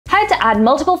to add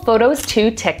multiple photos to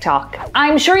TikTok.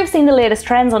 I'm sure you've seen the latest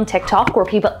trends on TikTok where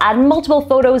people add multiple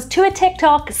photos to a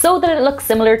TikTok so that it looks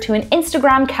similar to an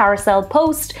Instagram carousel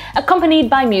post accompanied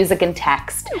by music and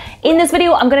text. In this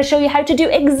video, I'm going to show you how to do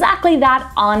exactly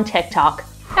that on TikTok.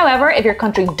 However, if your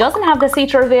country doesn't have this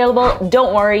feature available,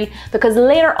 don't worry, because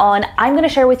later on I'm going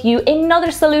to share with you another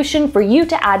solution for you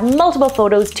to add multiple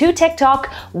photos to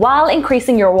TikTok while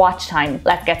increasing your watch time.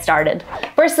 Let's get started.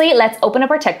 Firstly, let's open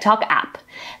up our TikTok app.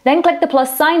 Then click the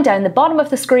plus sign down the bottom of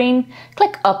the screen,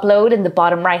 click upload in the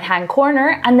bottom right hand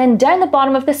corner, and then down the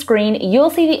bottom of the screen you'll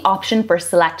see the option for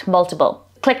select multiple.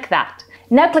 Click that.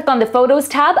 Now click on the Photos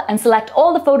tab and select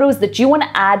all the photos that you want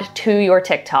to add to your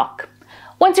TikTok.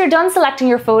 Once you're done selecting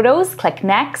your photos, click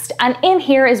next, and in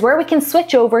here is where we can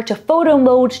switch over to photo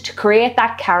mode to create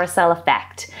that carousel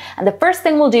effect. And the first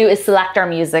thing we'll do is select our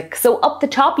music. So up the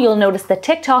top you'll notice that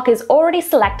TikTok has already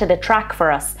selected a track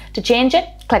for us. To change it,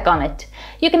 click on it.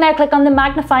 You can now click on the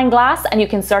magnifying glass and you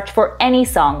can search for any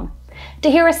song. To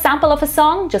hear a sample of a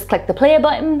song, just click the play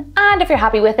button, and if you're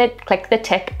happy with it, click the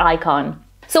tick icon.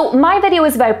 So my video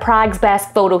is about Prague's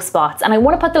best photo spots, and I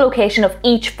want to put the location of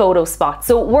each photo spot.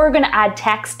 So we're going to add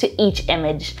text to each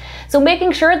image. So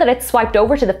making sure that it's swiped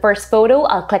over to the first photo,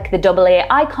 I'll click the AA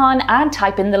icon and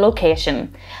type in the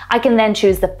location. I can then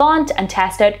choose the font and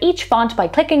test out each font by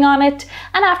clicking on it,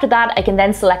 and after that I can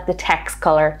then select the text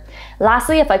color.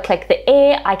 Lastly, if I click the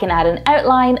A, I can add an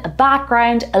outline, a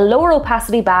background, a lower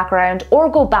opacity background,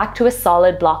 or go back to a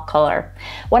solid block color.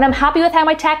 When I'm happy with how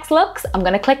my text looks, I'm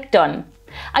going to click done.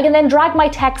 I can then drag my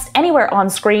text anywhere on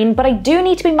screen, but I do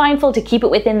need to be mindful to keep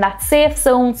it within that safe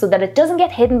zone so that it doesn't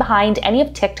get hidden behind any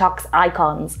of TikTok's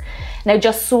icons. Now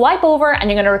just swipe over and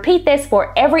you're going to repeat this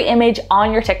for every image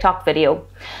on your TikTok video.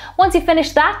 Once you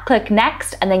finish that, click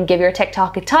next and then give your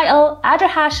TikTok a title, add your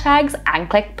hashtags and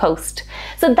click post.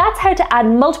 So that's how to add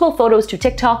multiple photos to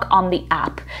TikTok on the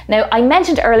app. Now I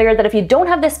mentioned earlier that if you don't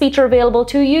have this feature available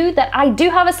to you, that I do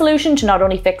have a solution to not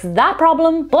only fix that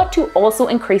problem, but to also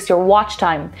increase your watch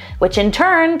time, which in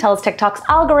turn tells TikTok's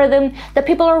algorithm that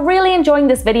people are really enjoying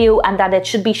this video and that it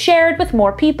should be shared with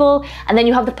more people, and then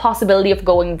you have the possibility of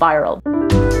going viral.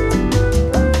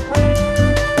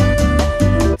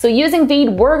 So using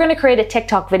Veed, we're going to create a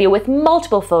TikTok video with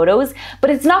multiple photos, but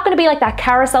it's not going to be like that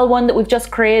carousel one that we've just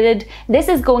created. This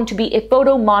is going to be a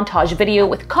photo montage video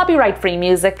with copyright-free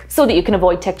music so that you can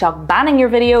avoid TikTok banning your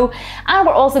video. And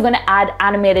we're also going to add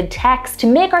animated text to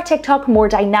make our TikTok more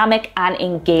dynamic and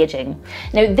engaging.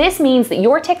 Now this means that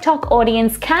your TikTok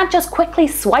audience can't just quickly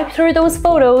swipe through those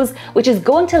photos, which is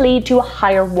going to lead to a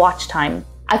higher watch time.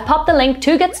 I've popped the link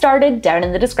to get started down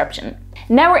in the description.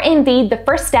 Now we're in Veed, the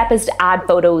first step is to add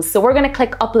photos. So we're going to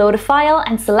click upload a file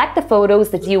and select the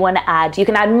photos that you want to add. You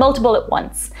can add multiple at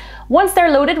once. Once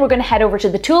they're loaded, we're going to head over to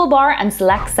the toolbar and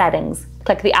select settings.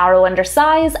 Click the arrow under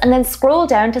size and then scroll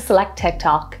down to select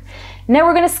TikTok. Now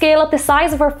we're going to scale up the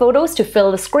size of our photos to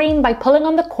fill the screen by pulling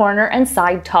on the corner and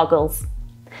side toggles.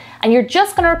 And you're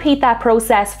just going to repeat that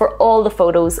process for all the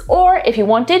photos, or if you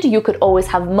wanted, you could always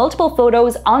have multiple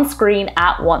photos on screen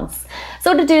at once.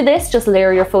 So to do this, just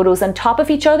layer your photos on top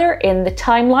of each other in the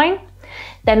timeline,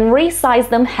 then resize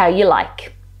them how you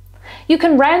like. You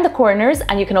can round the corners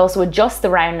and you can also adjust the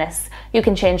roundness. You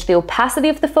can change the opacity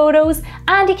of the photos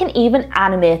and you can even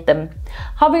animate them.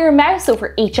 Hover your mouse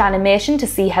over each animation to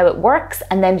see how it works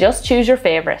and then just choose your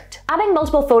favorite. Adding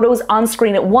multiple photos on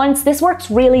screen at once, this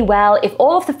works really well if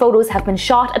all of the photos have been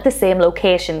shot at the same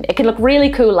location. It can look really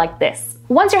cool like this.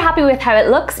 Once you're happy with how it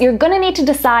looks, you're going to need to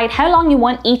decide how long you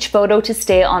want each photo to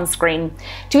stay on screen.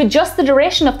 To adjust the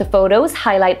duration of the photos,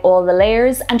 highlight all the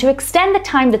layers, and to extend the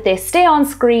time that they stay on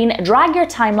screen, drag your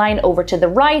timeline over to the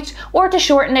right, or to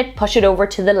shorten it, push it over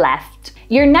to the left.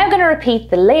 You're now going to repeat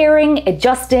the layering,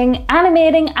 adjusting,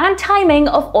 animating and timing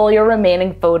of all your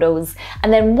remaining photos.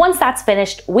 And then once that's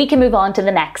finished, we can move on to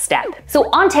the next step. So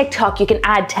on TikTok, you can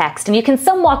add text and you can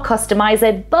somewhat customize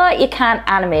it, but you can't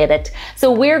animate it.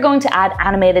 So we're going to add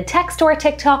animated text to our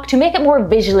TikTok to make it more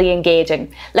visually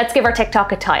engaging. Let's give our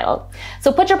TikTok a title.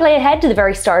 So put your playhead to the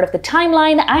very start of the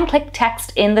timeline and click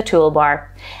text in the toolbar.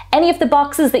 Any of the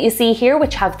boxes that you see here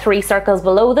which have 3 circles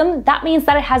below them, that means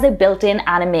that it has a built-in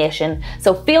animation.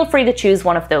 So feel free to choose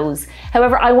one of those.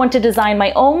 However, I want to design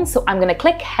my own, so I'm going to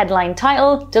click headline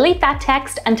title, delete that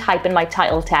text and type in my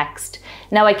title text.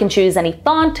 Now I can choose any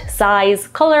font, size,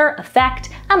 color, effect,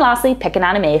 and lastly pick an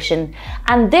animation.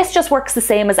 And this just works the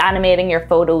same as animating your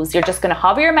photos. You're just going to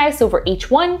hover your mouse over each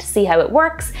one to see how it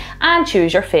works and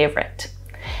choose your favorite.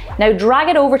 Now drag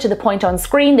it over to the point on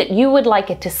screen that you would like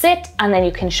it to sit, and then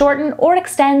you can shorten or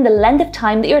extend the length of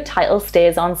time that your title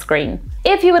stays on screen.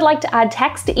 If you would like to add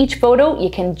text to each photo, you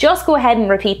can just go ahead and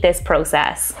repeat this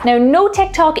process. Now, no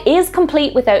TikTok is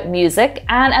complete without music,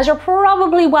 and as you're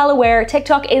probably well aware,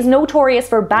 TikTok is notorious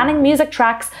for banning music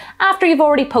tracks after you've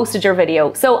already posted your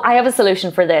video. So I have a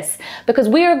solution for this, because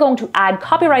we are going to add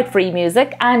copyright-free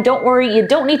music, and don't worry, you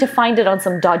don't need to find it on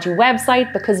some dodgy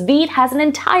website, because Veed has an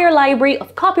entire library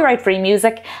of copyright-free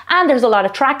music, and there's a lot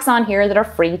of tracks on here that are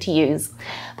free to use.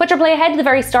 Put your play ahead to the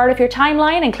very start of your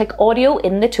timeline and click Audio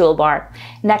in the toolbar.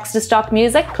 Next to stock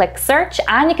music, click Search,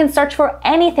 and you can search for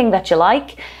anything that you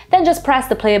like. Then just press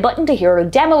the play button to hear a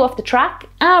demo of the track,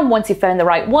 and once you've found the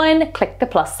right one, click the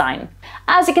plus sign.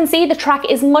 As you can see, the track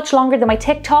is much longer than my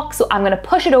TikTok, so I'm going to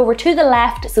push it over to the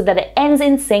left so that it ends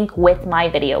in sync with my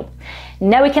video.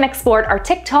 Now we can export our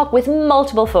TikTok with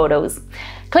multiple photos.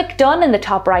 Click Done in the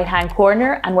top right hand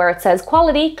corner, and where it says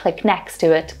Quality, click Next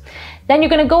to it. Then you're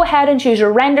going to go ahead and choose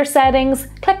your render settings,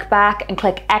 click back and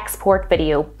click Export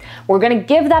Video. We're going to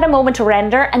give that a moment to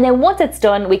render, and then once it's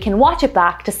done, we can watch it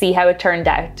back to see how it turned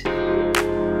out.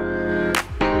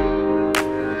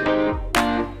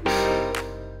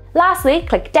 Lastly,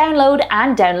 click Download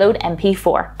and download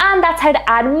MP4. And that's how to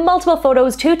add multiple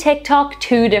photos to TikTok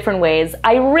 2 different ways.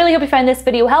 I really hope you found this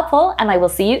video helpful, and I will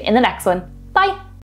see you in the next one. Bye!